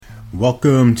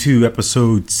Welcome to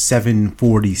episode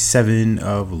 747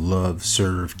 of Love,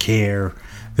 Serve, Care.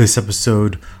 This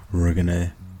episode, we're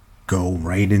gonna go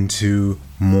right into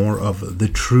more of the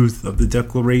truth of the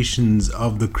declarations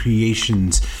of the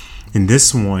creations. And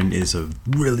this one is a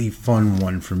really fun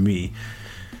one for me.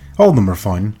 All of them are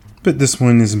fun, but this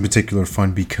one is in particular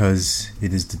fun because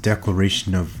it is the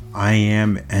declaration of I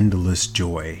am endless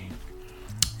joy.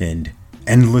 And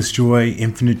endless joy,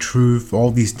 infinite truth, all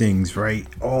these things, right?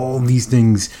 All these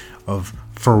things of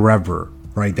forever,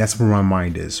 right? That's where my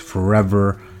mind is.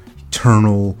 Forever,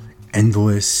 eternal,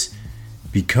 endless.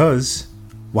 Because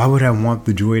why would I want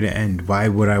the joy to end? Why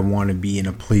would I want to be in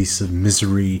a place of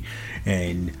misery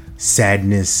and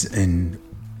sadness and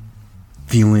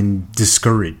feeling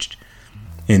discouraged?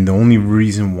 And the only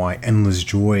reason why endless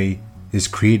joy is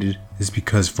created is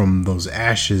because from those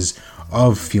ashes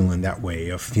of feeling that way,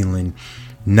 of feeling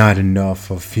not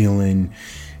enough, of feeling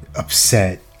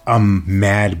upset, I'm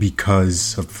mad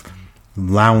because of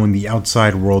allowing the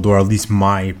outside world, or at least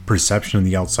my perception of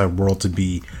the outside world, to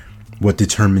be what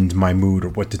determines my mood or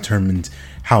what determines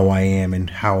how I am and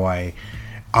how I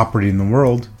operate in the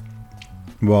world.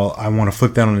 Well, I want to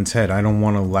flip that on its head. I don't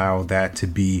want to allow that to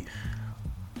be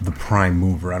the prime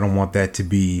mover. I don't want that to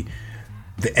be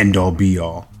the end all be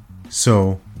all.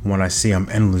 So when I say I'm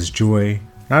endless joy,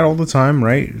 not all the time,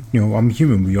 right? You know, I'm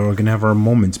human. We are gonna have our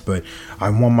moments, but I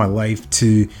want my life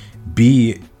to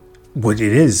be what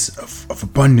it is, of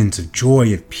abundance, of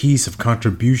joy, of peace, of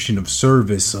contribution, of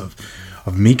service, of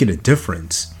making a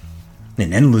difference.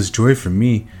 And endless joy for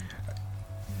me,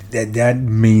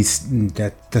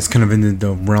 that's kind of in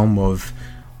the realm of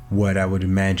what I would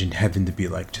imagine heaven to be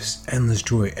like. Just endless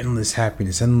joy, endless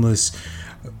happiness, endless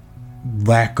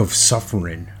lack of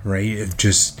suffering, right? Of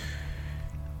just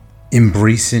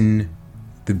embracing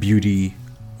the beauty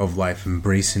of life,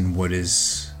 embracing what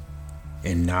is,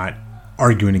 and not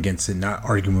arguing against it, not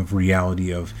arguing with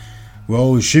reality of,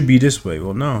 well, it should be this way.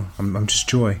 Well, no, I'm just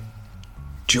joy,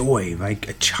 like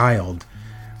a child.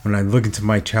 When I look into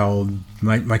my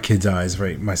kid's eyes,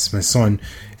 right, my son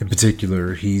in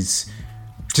particular, he's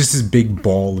just this big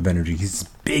ball of energy. He's this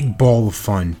big ball of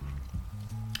fun,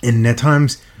 and at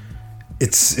times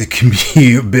it can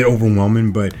be a bit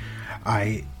overwhelming, but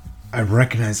I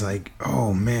recognize, like,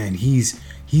 oh man, he's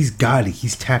got it.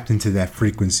 He's tapped into that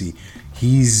frequency.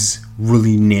 He's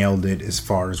really nailed it as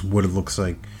far as what it looks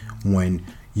like when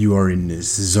you are in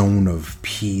this zone of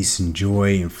peace and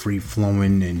joy and free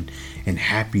flowing and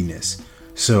happiness.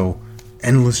 So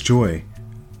endless joy.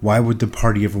 Why would the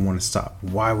party ever want to stop?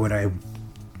 Why would I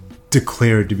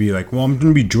declare it to be like, well, I'm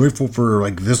going to be joyful for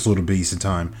like this little piece of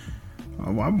time? I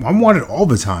want it all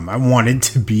the time. I want it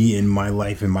to be in my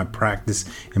life, in my practice,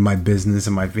 in my business,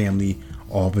 in my family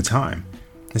all the time.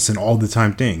 It's an all the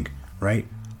time thing, right?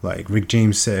 Like Rick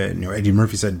James said, Eddie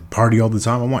Murphy said, party all the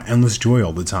time. I want endless joy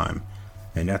all the time.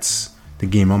 And that's the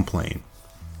game I'm playing.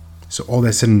 So all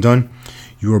that said and done,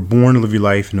 you are born to live your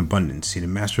life in abundance. You're the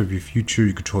master of your future.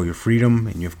 You control your freedom,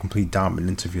 and you have complete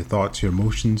dominance of your thoughts, your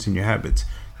emotions, and your habits.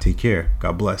 Take care.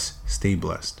 God bless. Stay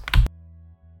blessed.